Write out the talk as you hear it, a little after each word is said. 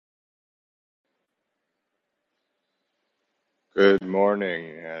Good morning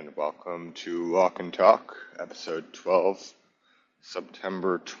and welcome to Walk and Talk, episode 12,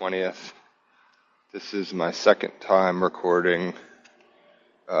 September 20th. This is my second time recording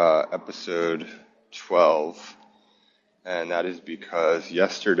episode 12, and that is because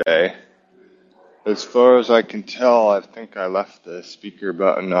yesterday, as far as I can tell, I think I left the speaker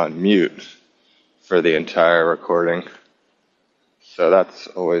button on mute for the entire recording, so that's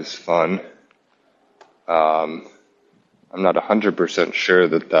always fun. I'm not 100% sure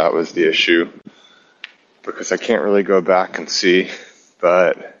that was the issue because I can't really go back and see,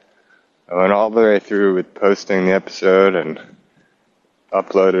 but I went all the way through with posting the episode and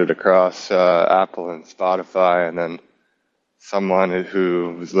uploaded across Apple and Spotify, and then someone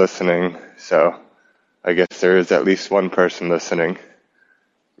who was listening, so I guess there is at least one person listening,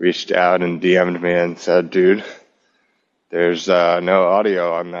 reached out and DM'd me and said, dude, there's no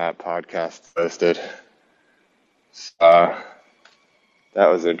audio on that podcast posted. That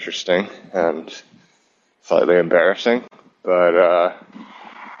was interesting and slightly embarrassing, but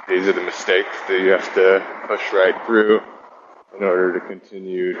these are the mistakes that you have to push right through in order to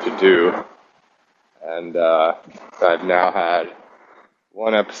continue to do. And I've now had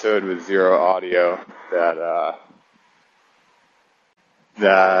one episode with zero audio that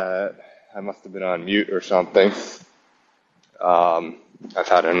I must have been on mute or something. I've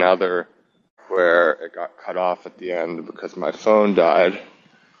had another where it got cut off at the end because my phone died,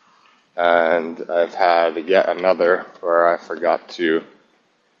 and I've had yet another where I forgot to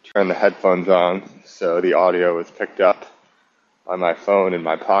turn the headphones on, so the audio was picked up on my phone in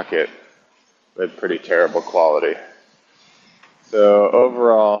my pocket with pretty terrible quality. So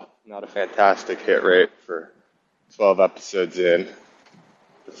overall, not a fantastic hit rate for 12 episodes in.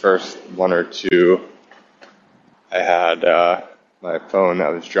 The first one or two, I had my phone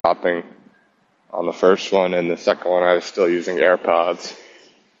that was dropping on the first one, and the second one I was still using AirPods.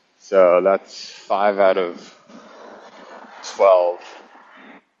 So that's 5 out of 12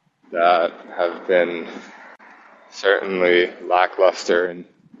 that have been certainly lackluster in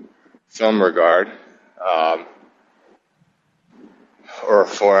some regard, or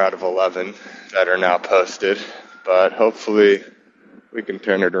 4 out of 11 that are now posted. But hopefully we can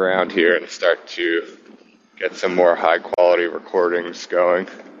turn it around here and start to get some more high quality recordings going.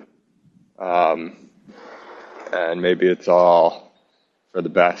 And maybe it's all for the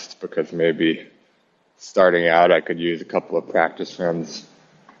best, because maybe starting out I could use a couple of practice runs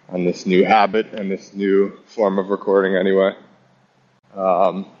on this new habit and this new form of recording anyway.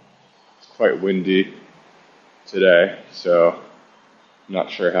 It's quite windy today, so I'm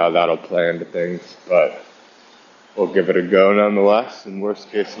not sure how that'll play into things, but we'll give it a go nonetheless. In worst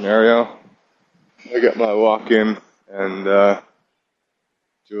case scenario, I get my walk in and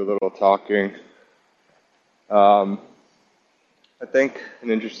do a little talking. I think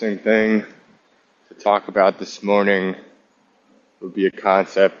an interesting thing to talk about this morning would be a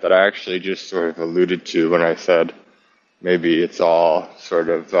concept that I actually just sort of alluded to when I said maybe it's all sort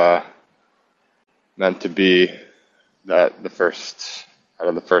of meant to be that out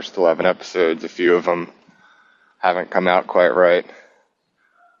of the first 11 episodes, a few of them haven't come out quite right.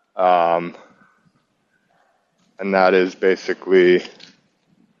 And that is basically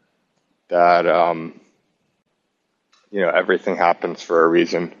that everything happens for a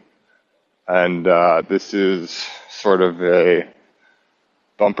reason. And this is sort of a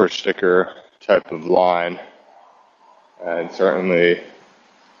bumper sticker type of line, and certainly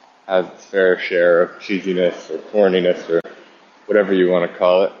has its fair share of cheesiness or corniness or whatever you want to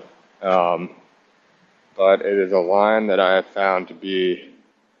call it. But it is a line that I have found to be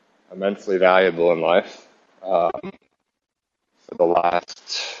immensely valuable in life. For the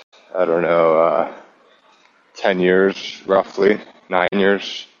last, 10 years, roughly, 9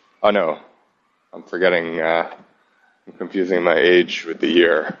 years. Oh no, I'm confusing my age with the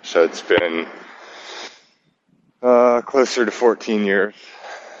year. So it's been closer to 14 years,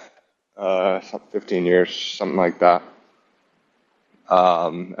 15 years, something like that.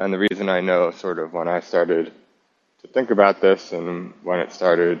 And the reason I know sort of when I started to think about this and when it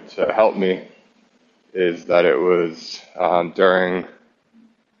started to help me is that it was during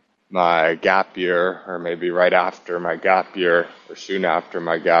my gap year, or maybe right after my gap year, or soon after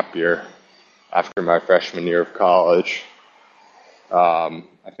my gap year, after my freshman year of college. I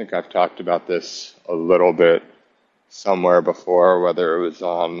think I've talked about this a little bit somewhere before, whether it was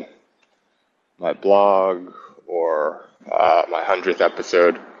on my blog or my 100th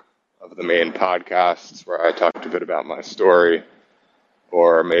episode of the main podcasts, where I talked a bit about my story,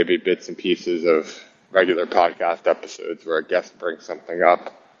 or maybe bits and pieces of regular podcast episodes where a guest brings something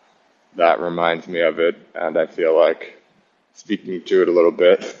up that reminds me of it, and I feel like speaking to it a little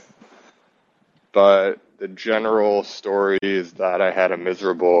bit. But the general story is that I had a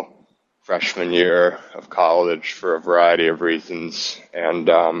miserable freshman year of college for a variety of reasons, and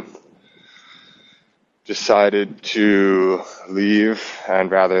decided to leave,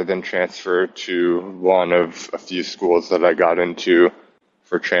 and rather than transfer to one of a few schools that I got into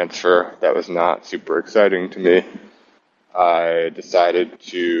for transfer that was not super exciting to me, I decided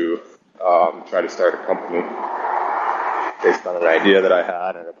to try to start a company based on an idea that I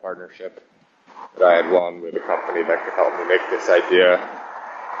had and a partnership that I had won with a company that could help me make this idea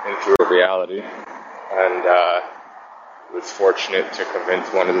into a reality. And was fortunate to convince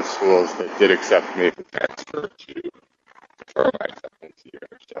one of the schools that did accept me to transfer to for my acceptance year.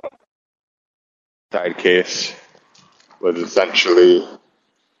 So, side case was essentially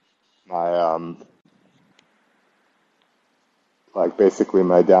my basically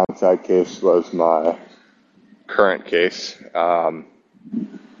my downside case was my current case,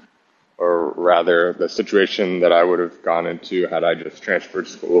 or rather the situation that I would have gone into had I just transferred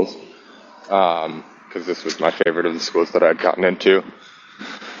schools, because this was my favorite of the schools that I'd gotten into.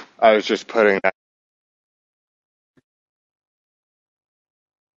 I was just putting that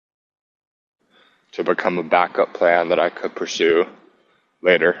to become a backup plan that I could pursue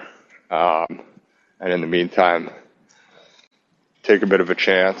later. And in the meantime, take a bit of a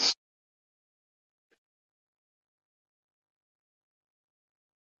chance.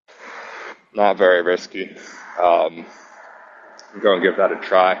 Not very risky. Go and give that a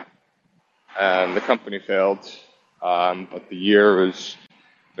try. And the company failed, but the year was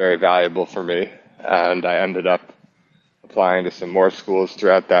very valuable for me, and I ended up applying to some more schools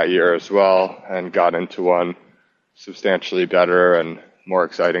throughout that year as well, and got into one substantially better and more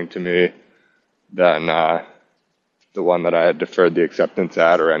exciting to me than the one that I had deferred the acceptance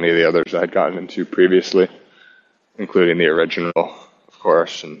at, or any of the others I had gotten into previously, including the original, of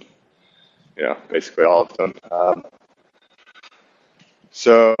course, and basically all of them.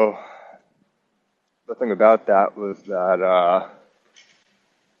 So the thing about that was that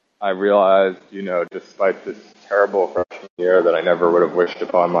I realized, despite this terrible freshman year that I never would have wished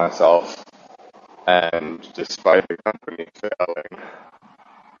upon myself, and despite the company failing,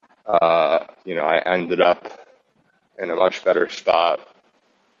 I ended up in a much better spot,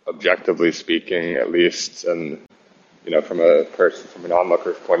 objectively speaking, at least, and from an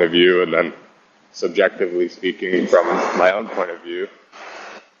onlooker's point of view, and then subjectively speaking from my own point of view,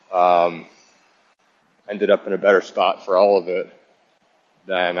 ended up in a better spot for all of it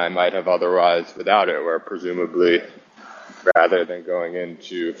than I might have otherwise without it, where presumably, rather than going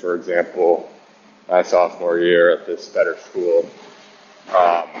into, for example, my sophomore year at this better school,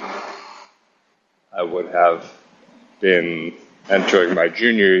 I would have been entering my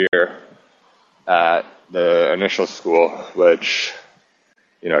junior year at the initial school, which,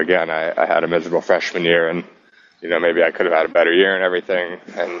 again, I had a miserable freshman year, and, maybe I could have had a better year and everything,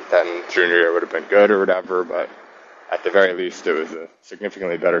 and then junior year would have been good or whatever, but at the very least, it was a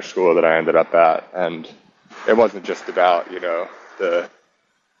significantly better school that I ended up at, and it wasn't just about, the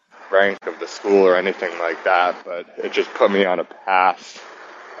rank of the school or anything like that, but it just put me on a path.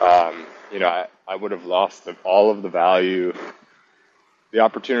 I would have lost all of the value, the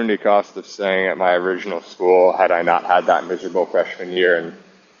opportunity cost of staying at my original school had I not had that miserable freshman year, and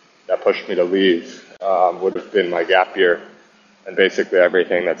that pushed me to leave, would have been my gap year, and basically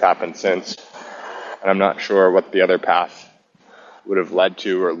everything that's happened since. And I'm not sure what the other path would have led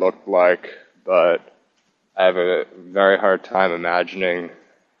to or looked like, but I have a very hard time imagining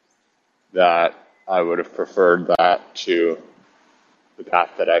that I would have preferred that to the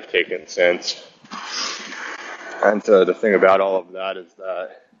path that I've taken since. And so the thing about all of that is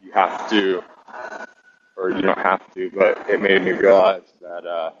that you have to, or you don't have to, but it made me realize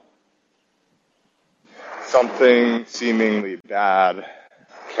that something seemingly bad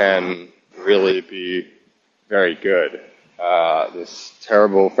can really be very good. This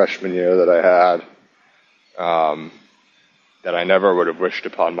terrible freshman year that I had, that I never would have wished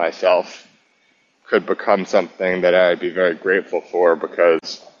upon myself, could become something that I'd be very grateful for,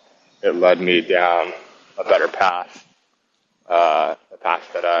 because it led me down a better path, a path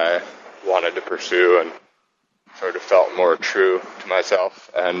that I wanted to pursue and sort of felt more true to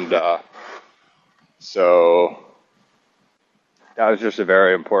myself. And so that was just a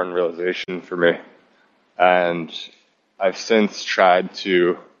very important realization for me. And I've since tried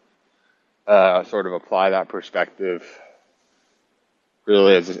to sort of apply that perspective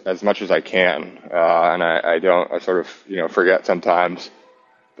really as much as I can. And I sort of, forget sometimes,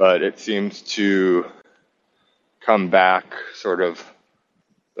 but it seems to come back sort of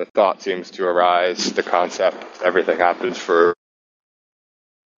the thought seems to arise, the concept, everything happens for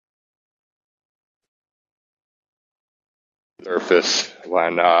surface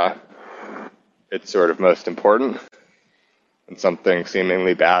when it's sort of most important, and something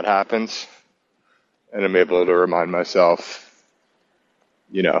seemingly bad happens, and I'm able to remind myself,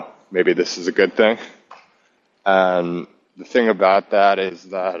 maybe this is a good thing. And the thing about that is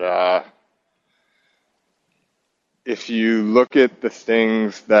that if you look at the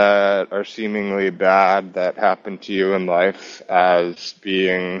things that are seemingly bad that happen to you in life as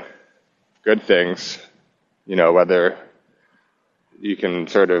being good things, whether you can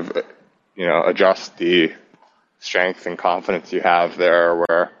sort of, adjust the strength and confidence you have there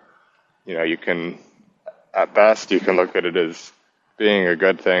where, you can, at best, you can look at it as being a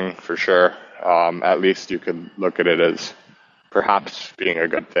good thing for sure. At least you could look at it as perhaps being a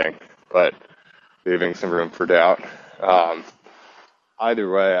good thing, but leaving some room for doubt. Either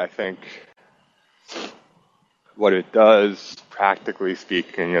way, I think what it does, practically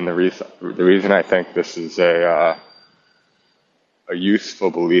speaking, and the reason I think this is a useful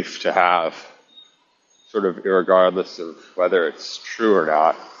belief to have, sort of regardless of whether it's true or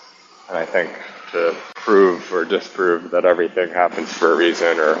not, and I think to prove or disprove that everything happens for a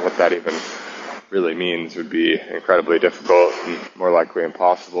reason, or what that even really means, would be incredibly difficult and more likely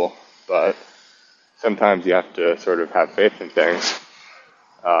impossible. But sometimes you have to sort of have faith in things,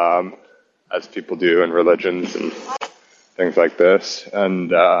 as people do in religions and things like this.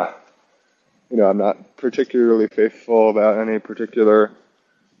 And, I'm not particularly faithful about any particular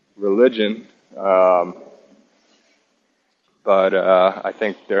religion, but I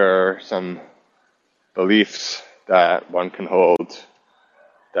think there are some beliefs that one can hold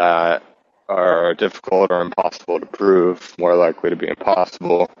that are difficult or impossible to prove, more likely to be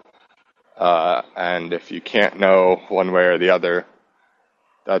impossible. And if you can't know one way or the other,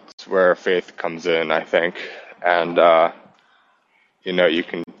 that's where faith comes in, I think. And,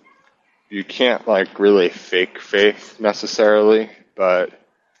 you can't like really fake faith necessarily, but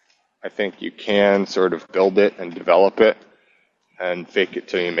I think you can sort of build it and develop it and fake it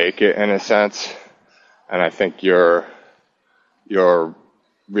till you make it, in a sense. And I think your real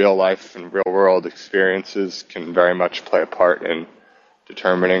life and real world experiences can very much play a part in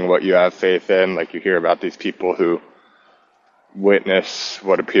determining what you have faith in. Like, you hear about these people who witness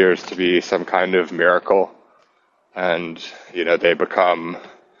what appears to be some kind of miracle, and they become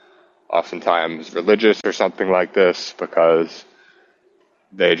oftentimes religious or something like this because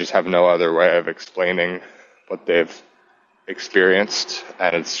they just have no other way of explaining what they've experienced,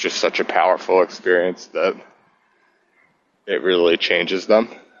 and it's just such a powerful experience that it really changes them.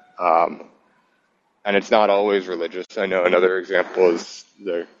 And it's not always religious. I know another example is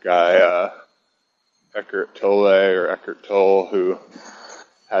the guy Eckhart Tolle, who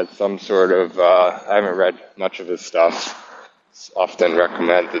has some sort of, I haven't read much of his stuff. It's often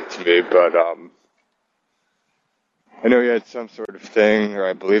recommended to me, but I know he had some sort of thing, or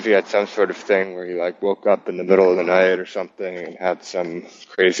I believe he had some sort of thing where he like woke up in the middle of the night or something and had some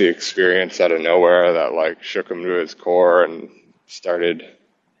crazy experience out of nowhere that like shook him to his core and started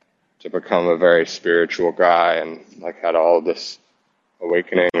to become a very spiritual guy, and like had all this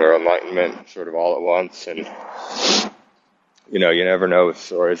awakening or enlightenment sort of all at once. And you never know with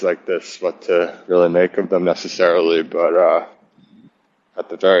stories like this what to really make of them necessarily, but at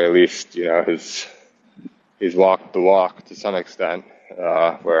the very least, he's walked the walk to some extent,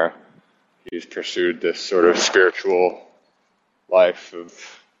 where he's pursued this sort of spiritual life of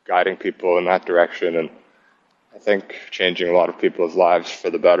guiding people in that direction, and I think changing a lot of people's lives for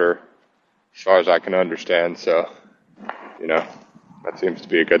the better, as far as I can understand. So, that seems to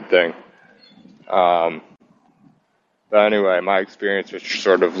be a good thing. But anyway, my experience, which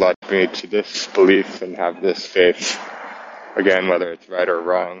sort of led me to this belief and have this faith, again, whether it's right or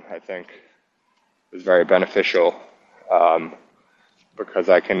wrong, I think is very beneficial, because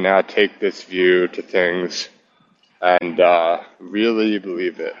I can now take this view to things and really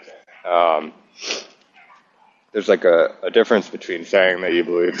believe it. There's like a difference between saying that you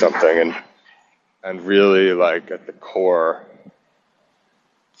believe something and really like at the core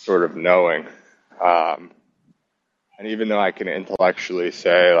sort of knowing. And even though I can intellectually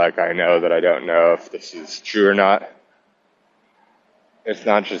say like I know that I don't know if this is true or not, it's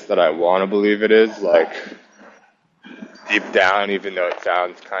not just that I want to believe it is, like deep down, even though it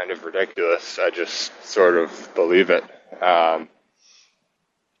sounds kind of ridiculous, I just sort of believe it. And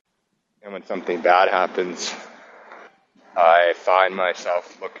when something bad happens, I find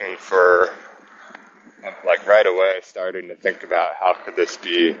myself looking for, like right away, starting to think about how could this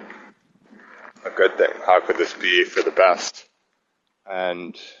be a good thing? How could this be for the best?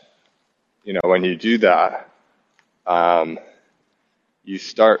 And, when you do that, you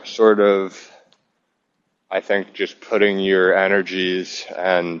start sort of, I think, just putting your energies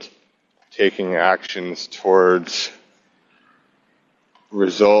and taking actions towards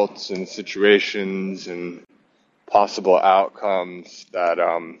results and situations and possible outcomes that,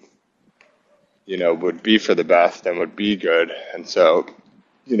 would be for the best and would be good. And so,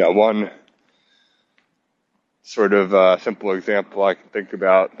 one sort of simple example I can think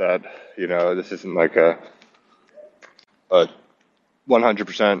about that, this isn't like a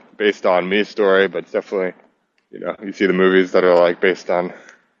 100% based on me story, but it's definitely, you see the movies that are like based on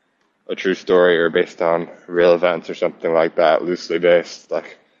a true story or based on real events or something like that, loosely based.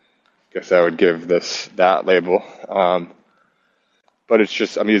 Like, I guess I would give this that label. But it's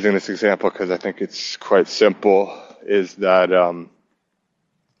just, I'm using this example because I think it's quite simple, is that,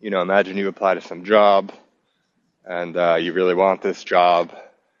 imagine you apply to some job and you really want this job.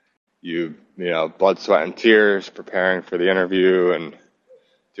 You blood, sweat, and tears preparing for the interview and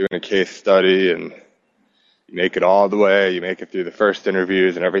doing a case study, and you make it all the way. You make it through the first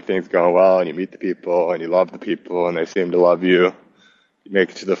interviews and everything's going well, and you meet the people and you love the people and they seem to love you. You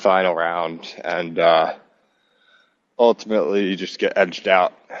make it to the final round, and ultimately you just get edged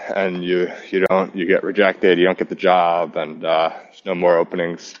out and you get rejected. You don't get the job, and there's no more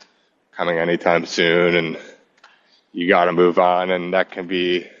openings coming anytime soon, and you got to move on, and that can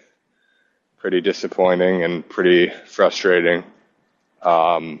be pretty disappointing and pretty frustrating.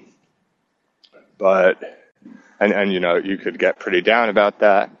 But you could get pretty down about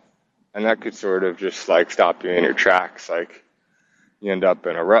that, and that could sort of just like stop you in your tracks. Like, you end up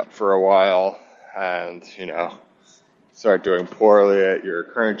in a rut for a while, and start doing poorly at your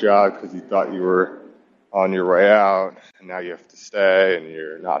current job because you thought you were on your way out, and now you have to stay, and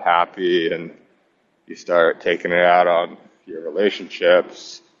you're not happy, and you start taking it out on your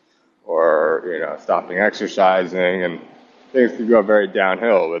relationships, or stopping exercising, and things can go very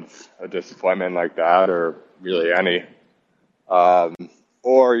downhill with a disappointment like that, or really any.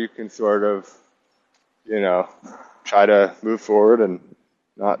 Or you can sort of try to move forward and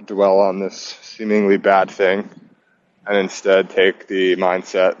not dwell on this seemingly bad thing, and instead take the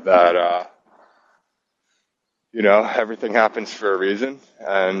mindset that everything happens for a reason,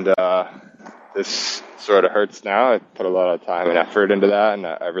 and this sort of hurts now. I put a lot of time and effort into that, and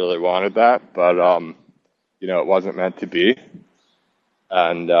I really wanted that, but it wasn't meant to be,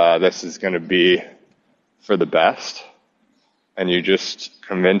 and this is going to be for the best, and you just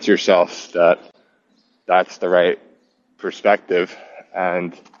convince yourself that that's the right perspective,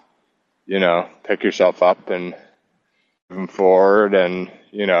 and pick yourself up and moving forward, and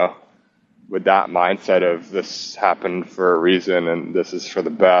with that mindset of this happened for a reason and this is for the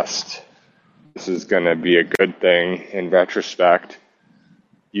best, this is going to be a good thing in retrospect,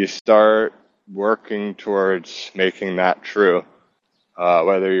 you start working towards making that true,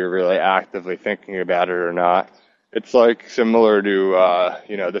 whether you're really actively thinking about it or not. It's like similar to,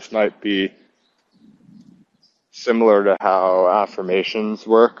 this might be similar to how affirmations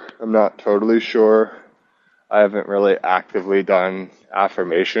work. I'm not totally sure. I haven't really actively done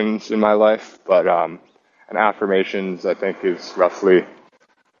affirmations in my life, but an affirmations, I think, is roughly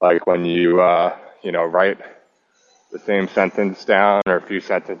like when you write the same sentence down or a few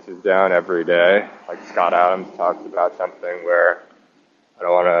sentences down every day. Like Scott Adams talks about something where, I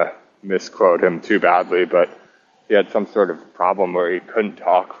don't want to misquote him too badly, but he had some sort of problem where he couldn't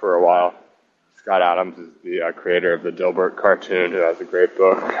talk for a while. Scott Adams is the creator of the Dilbert cartoon, who has a great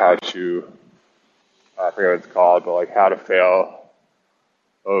book, I forget what it's called, but like How to Fail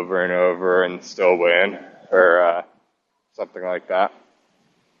Over and Over and Still Win, or something like that.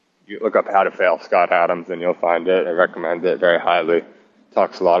 You look up How to Fail Scott Adams and you'll find it. I recommend it very highly.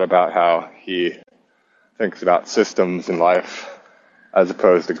 Talks a lot about how he thinks about systems in life as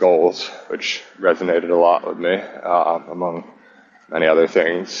opposed to goals, which resonated a lot with me, among many other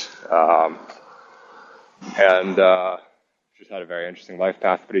things. And just had a very interesting life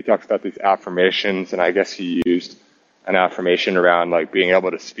path. But he talks about these affirmations, and I guess he used an affirmation around like being able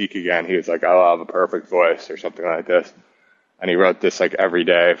to speak again. He was like, I'll have a perfect voice or something like this. And he wrote this like every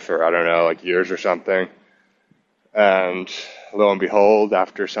day for, I don't know, like years or something. And lo and behold,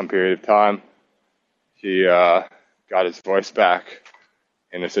 after some period of time, he got his voice back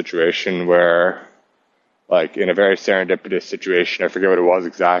in a situation where, like in a very serendipitous situation, I forget what it was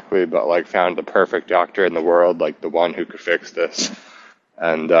exactly, but like found the perfect doctor in the world, like the one who could fix this.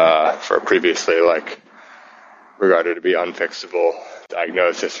 And for previously like regarded to be unfixable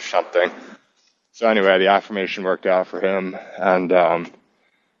diagnosis or something. So anyway, the affirmation worked out for him. And,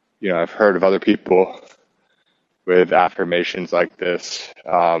 I've heard of other people with affirmations like this.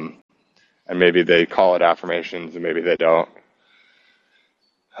 And maybe they call it affirmations and maybe they don't.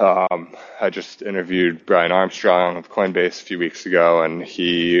 I just interviewed Brian Armstrong of Coinbase a few weeks ago, and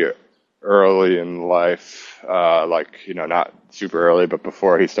he early in life, not super early, but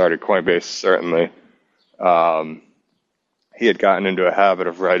before he started Coinbase, certainly, he had gotten into a habit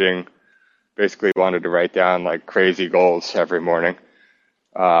of writing, basically wanted to write down like crazy goals every morning.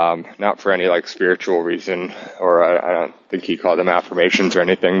 Not for any like spiritual reason, or I don't think he called them affirmations or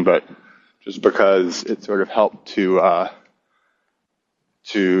anything, but just because it sort of helped to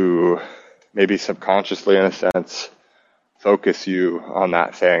maybe subconsciously, in a sense, focus you on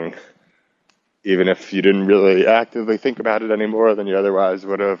that thing, even if you didn't really actively think about it any more than you otherwise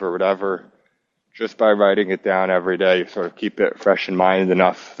would have or whatever. Just by writing it down every day, you sort of keep it fresh in mind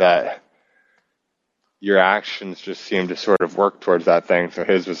enough that your actions just seem to sort of work towards that thing. So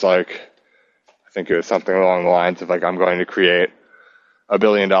his was like, I think it was something along the lines of like, I'm going to create $1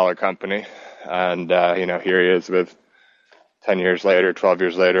 billion company. And, here he is with 10 years later, 12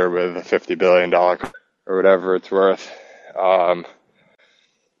 years later with a $50 billion or whatever it's worth.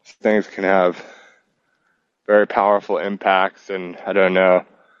 Things can have very powerful impacts, and I don't know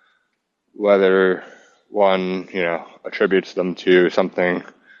whether one, attributes them to something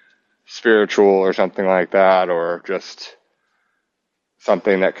spiritual or something like that, or just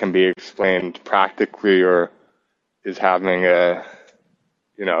something that can be explained practically, or is having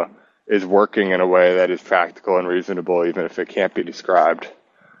is working in a way that is practical and reasonable, even if it can't be described.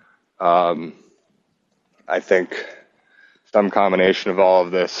 I think some combination of all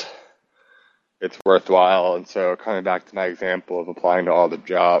of this, it's worthwhile. And so coming back to my example of applying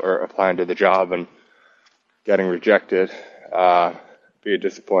to the job and getting rejected, being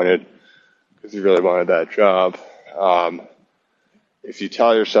disappointed because you really wanted that job. If you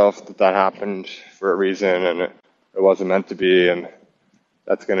tell yourself that happened for a reason and it wasn't meant to be, and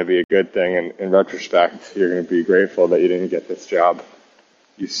that's going to be a good thing, and in retrospect, you're going to be grateful that you didn't get this job.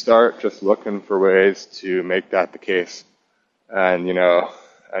 You start just looking for ways to make that the case. And,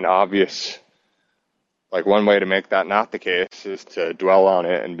 an obvious, like one way to make that not the case is to dwell on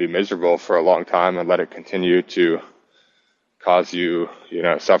it and be miserable for a long time and let it continue to cause you,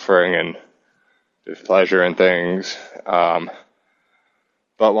 suffering and displeasure and things. But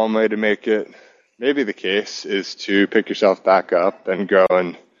one way to make it maybe the case is to pick yourself back up and go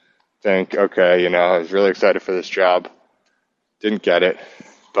and think, okay, I was really excited for this job, didn't get it,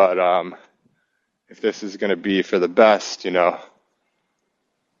 but if this is going to be for the best,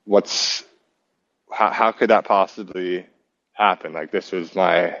 how could that possibly happen? Like this was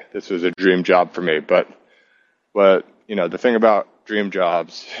a dream job for me, but the thing about dream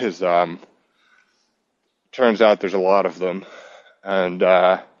jobs is turns out there's a lot of them, and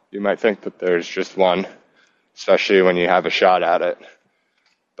you might think that there's just one, especially when you have a shot at it,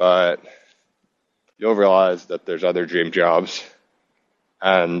 but you'll realize that there's other dream jobs,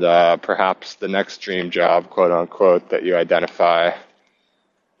 and perhaps the next dream job, quote unquote, that you identify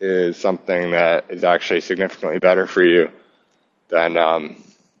is something that is actually significantly better for you than the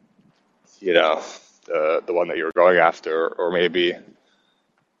one that you were going after, or maybe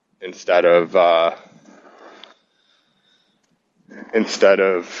instead of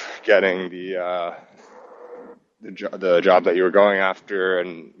getting the job that you were going after,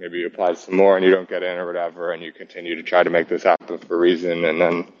 and maybe you apply some more and you don't get in or whatever, and you continue to try to make this happen for a reason, and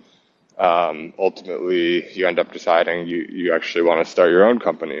then ultimately you end up deciding you actually want to start your own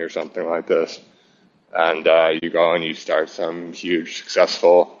company or something like this, and you go and you start some huge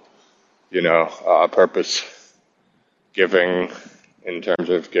successful purpose giving, in terms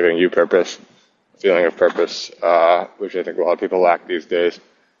of giving you purpose, feeling of purpose, which I think a lot of people lack these days,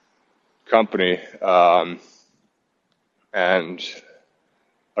 company, and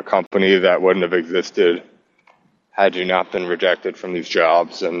a company that wouldn't have existed had you not been rejected from these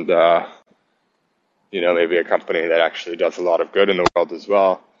jobs, and maybe a company that actually does a lot of good in the world as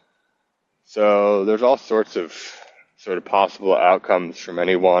well. So there's all sorts of sort of possible outcomes from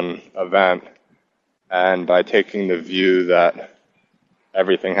any one event, and by taking the view that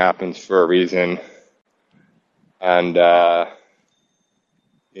everything happens for a reason, and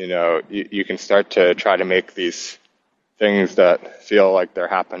you can start to try to make these things that feel like they're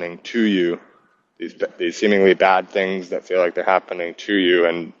happening to you, these seemingly bad things that feel like they're happening to you,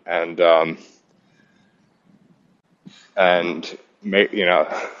 and make,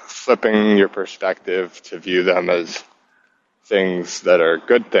 flipping your perspective to view them as things that are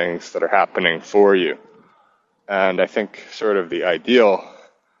good things that are happening for you. And I think sort of the ideal,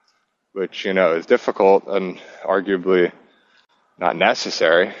 which is difficult and arguably not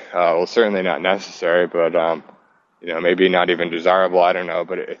necessary, certainly not necessary, but maybe not even desirable, I don't know,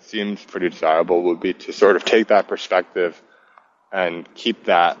 but it seems pretty desirable, would be to sort of take that perspective and keep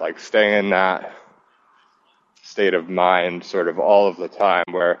that, like stay in that state of mind sort of all of the time,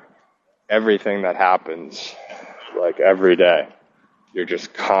 where everything that happens, like every day, you're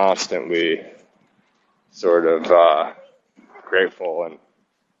just constantly sort of grateful and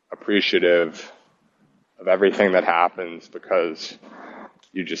appreciative of everything that happens, because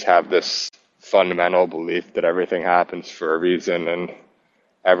you just have this fundamental belief that everything happens for a reason and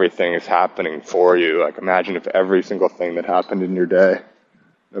everything is happening for you. Like, imagine if every single thing that happened in your day,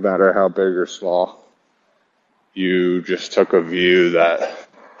 no matter how big or small, you just took a view that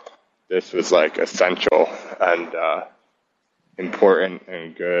this was like essential and important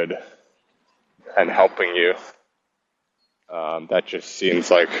and good and helping you. That just seems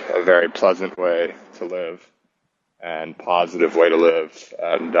like a very pleasant way to live and positive way to live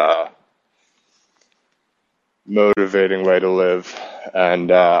and motivating way to live.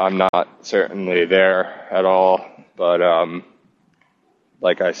 And I'm not certainly there at all, but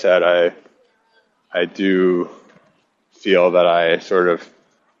like I said, I do feel that I sort of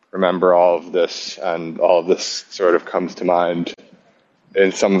remember all of this, and all of this sort of comes to mind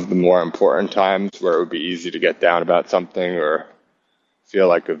in some of the more important times where it would be easy to get down about something or feel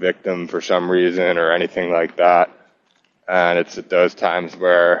like a victim for some reason or anything like that. And it's at those times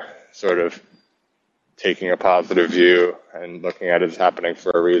where sort of taking a positive view and looking at it as happening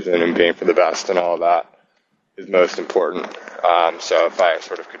for a reason and being for the best and all of that is most important. So if I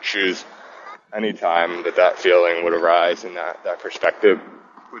sort of could choose any time that feeling would arise and that perspective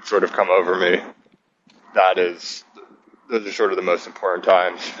would sort of come over me, those are sort of the most important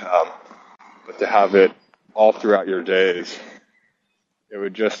times. But to have it all throughout your days, it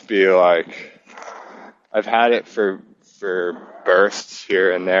would just be like, I've had it for bursts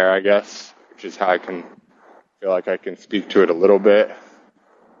here and there, I guess, which is how I can feel like I can speak to it a little bit.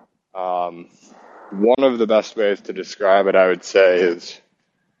 One of the best ways to describe it, I would say, is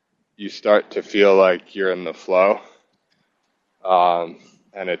you start to feel like you're in the flow.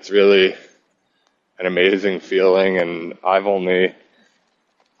 And it's really an amazing feeling, and I've only,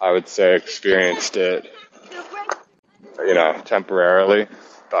 I would say, experienced it, temporarily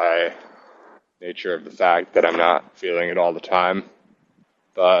by nature of the fact that I'm not feeling it all the time.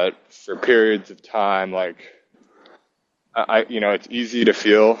 But for periods of time, like, it's easy to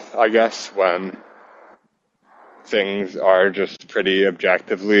feel, I guess, when things are just pretty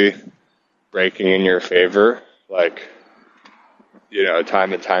objectively breaking in your favor, like,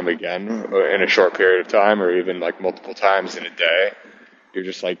 time and time again in a short period of time, or even like multiple times in a day. You're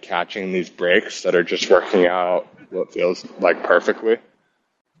just like catching these breaks that are just working out what feels like perfectly.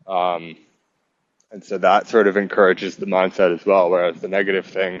 And so that sort of encourages the mindset as well, whereas the negative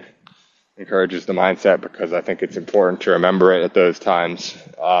thing encourages the mindset because I think it's important to remember it at those times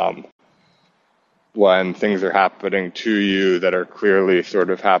when things are happening to you that are clearly sort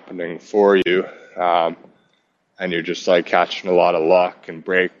of happening for you. And you're just like catching a lot of luck and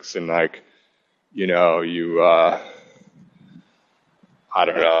breaks and like, you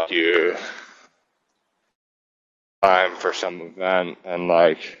time for some event and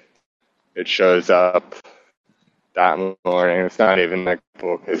like it shows up that morning. It's not even like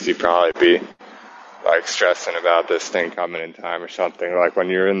because you probably be like stressing about this thing coming in time or something. Like when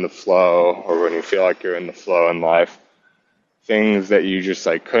you're in the flow, or when you feel like you're in the flow in life, things that you just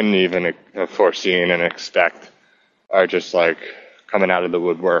like couldn't even have foreseen and expect are just like coming out of the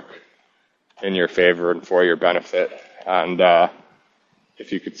woodwork in your favor and for your benefit. And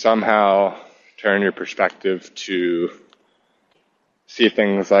if you could somehow turn your perspective to see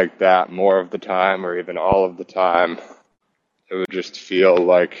things like that more of the time, or even all of the time, it would just feel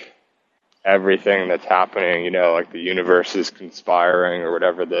like everything that's happening, like the universe is conspiring, or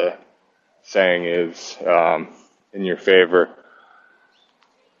whatever the saying is, in your favor.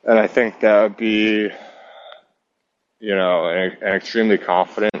 And I think that would be, an extremely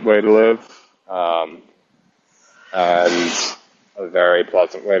confident way to live, and a very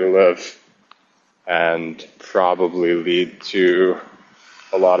pleasant way to live, and probably lead to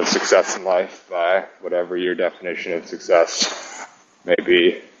a lot of success in life by whatever your definition of success may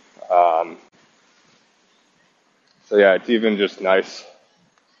be. So yeah, it's even just nice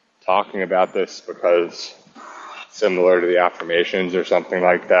talking about this because similar to the affirmations or something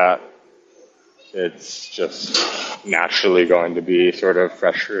like that, it's just naturally going to be sort of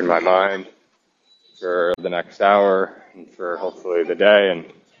fresher in my mind for the next hour and for hopefully the day and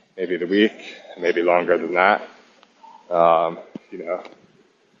maybe the week, maybe longer than that.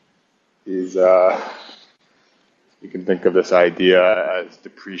 These you can think of this idea as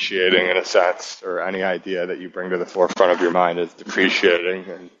depreciating in a sense, or any idea that you bring to the forefront of your mind is depreciating.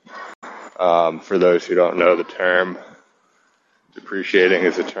 And for those who don't know the term, depreciating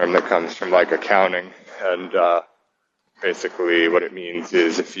is a term that comes from like accounting, and basically what it means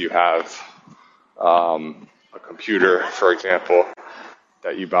is if you have a computer, for example,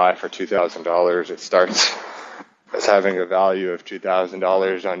 that you buy for $2,000, it starts as having a value of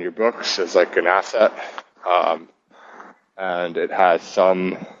 $2,000 on your books as like an asset, and it has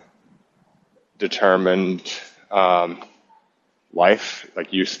some determined life,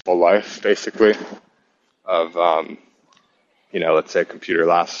 like useful life, basically, of let's say a computer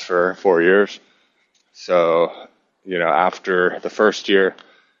lasts for 4 years. So, after the first year,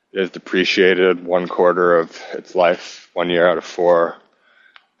 it is depreciated 1/4 of its life, 1 year out of 4.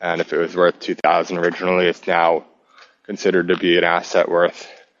 And if it was worth $2,000 originally, it's now considered to be an asset worth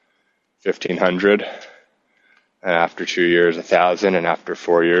 $1,500. And after 2 years, $1,000. And after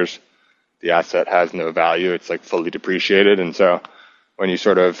 4 years, the asset has no value. It's like fully depreciated. And so when you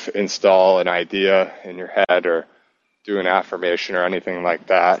sort of install an idea in your head or do an affirmation or anything like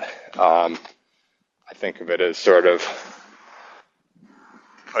that, I think of it as sort of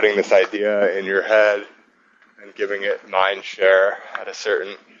putting this idea in your head and giving it mind share at a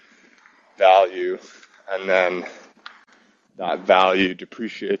certain value, and then that value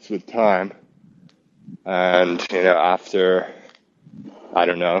depreciates with time. And, after,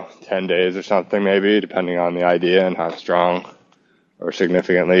 10 days or something maybe, depending on the idea and how strong or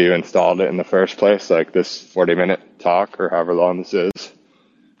significantly you installed it in the first place, like this 40-minute talk or however long this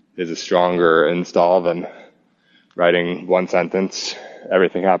is a stronger install than writing one sentence.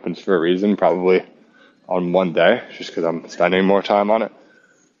 Everything happens for a reason, probably on one day, just because I'm spending more time on it.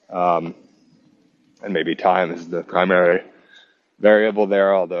 And maybe time is the primary variable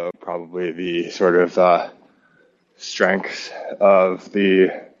there, although probably the sort of strength of the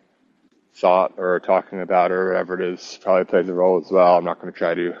thought or talking about or whatever it is probably plays a role as well. I'm not going to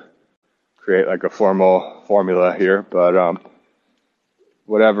try to create like a formal formula here, but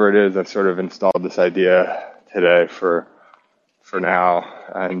whatever it is, I've sort of installed this idea today for now,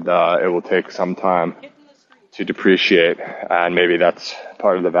 and it will take some time to depreciate. And maybe that's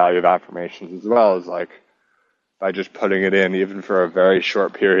part of the value of affirmations as well, is like by just putting it in, even for a very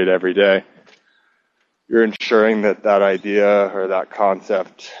short period every day, you're ensuring that that idea or that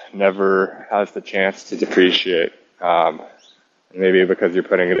concept never has the chance to depreciate. Maybe because you're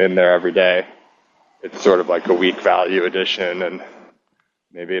putting it in there every day, it's sort of like a weak value addition, and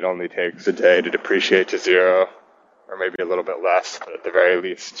maybe it only takes a day to depreciate to 0, or maybe a little bit less, but at the very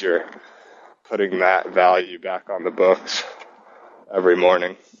least you're putting that value back on the books every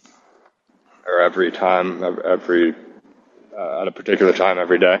morning, or every time, at a particular time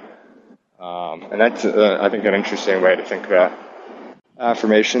every day. And that's, I think, an interesting way to think about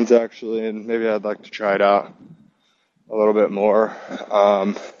affirmations, actually, and maybe I'd like to try it out a little bit more.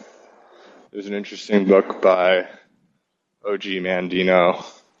 There's an interesting book by O.G. Mandino,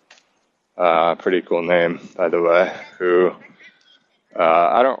 pretty cool name, by the way, who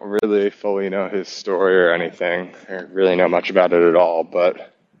I don't really fully know his story or anything, or really know much about it at all,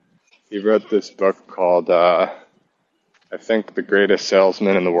 but he wrote this book called, I think, The Greatest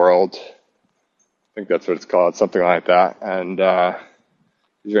Salesman in the World. I think that's what it's called, something like that. And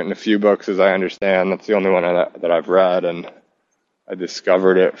he's written a few books, as I understand. That's the only one that I've read, and I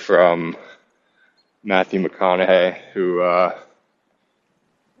discovered it from Matthew McConaughey, who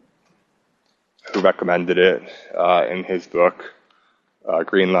recommended it in his book,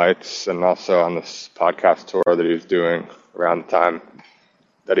 Green Lights, and also on this podcast tour that he was doing around the time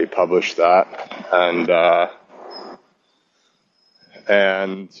that he published that.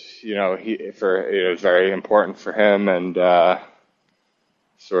 And it was very important for him, and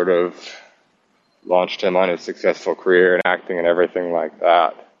sort of launched him on his successful career in acting and everything like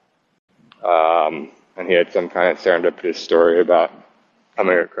that. And he had some kind of serendipitous story about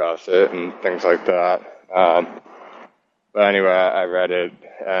coming across it and things like that. But anyway, I read it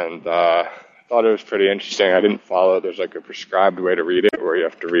and thought it was pretty interesting. I didn't follow, there's like a prescribed way to read it where you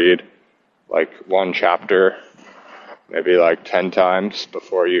have to read like one chapter maybe like 10 times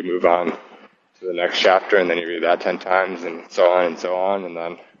before you move on to the next chapter, and then you read that 10 times, and so on and so on. And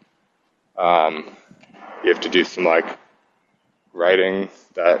then you have to do some like writing.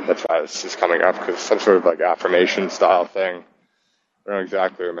 That's why this is coming up, because it's some sort of like affirmation style thing. I don't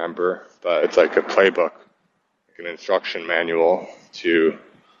exactly remember, but it's like a playbook, like an instruction manual to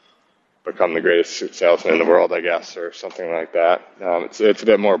become the greatest salesman in the world, I guess, or something like that. It's a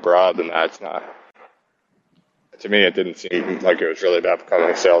bit more broad than that. It's not. To me, it didn't seem like it was really about becoming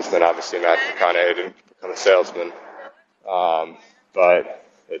a salesman. Obviously, Matthew McConaughey didn't become a salesman. But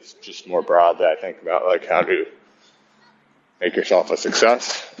it's just more broadly, I think, about like how to make yourself a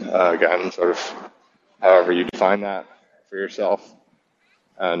success. Again, sort of however you define that for yourself.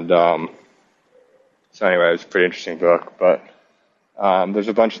 And so anyway, it's a pretty interesting book. But there's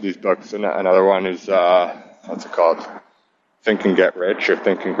a bunch of these books. And another one is, what's it called? Think and Get Rich or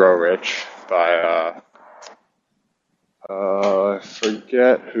Think and Grow Rich by, I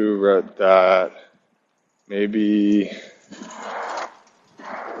forget who wrote that. Maybe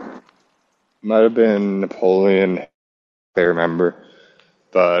might have been Napoleon, if I remember.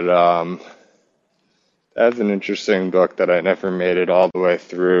 But that's an interesting book that I never made it all the way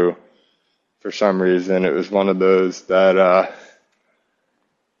through. For some reason, it was one of those that,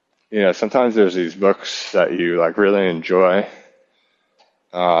 sometimes there's these books that you like really enjoy,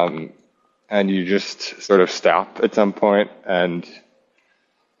 and you just sort of stop at some point and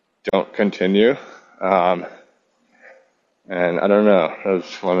don't continue. And I don't know, it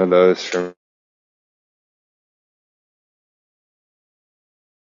was one of those from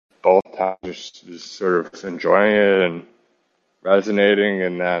both times, just sort of enjoying it and resonating,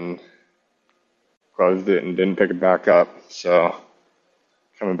 and then closed it and didn't pick it back up. So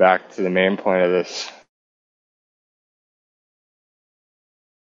coming back to the main point of this,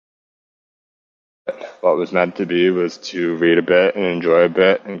 what was meant to be was to read a bit and enjoy a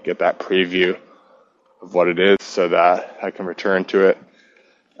bit and get that preview of what it is so that I can return to it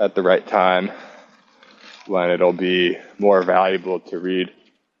at the right time when it'll be more valuable to read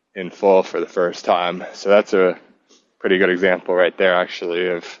in full for the first time. So that's a pretty good example right there, actually,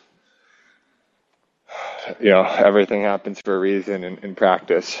 of, everything happens for a reason in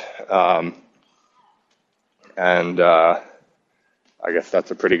practice. And I guess that's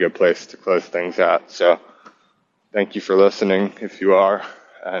a pretty good place to close things at. So thank you for listening if you are.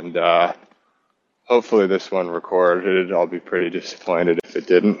 And hopefully this one recorded. I'll be pretty disappointed if it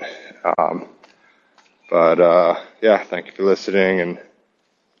didn't. But thank you for listening, and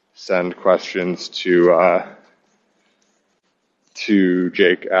send questions to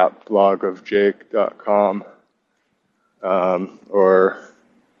Jake at blogofjake.com, or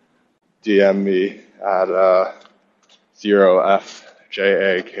DM me at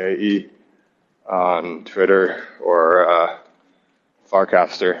 0FJAKE on Twitter or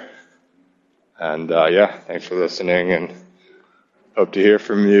Farcaster. And thanks for listening, and hope to hear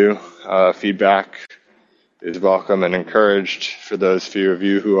from you. Feedback is welcome and encouraged for those few of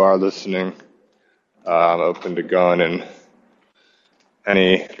you who are listening. I'm open to going in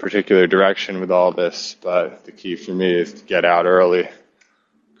any particular direction with all this, but the key for me is to get out early,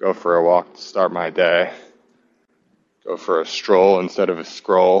 go for a walk to start my day, go for a stroll instead of a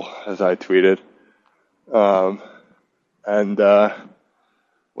scroll, as I tweeted, and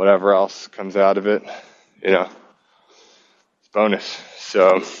whatever else comes out of it, it's bonus.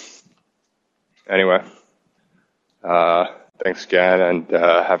 So anyway, thanks again, and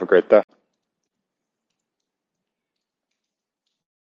have a great day.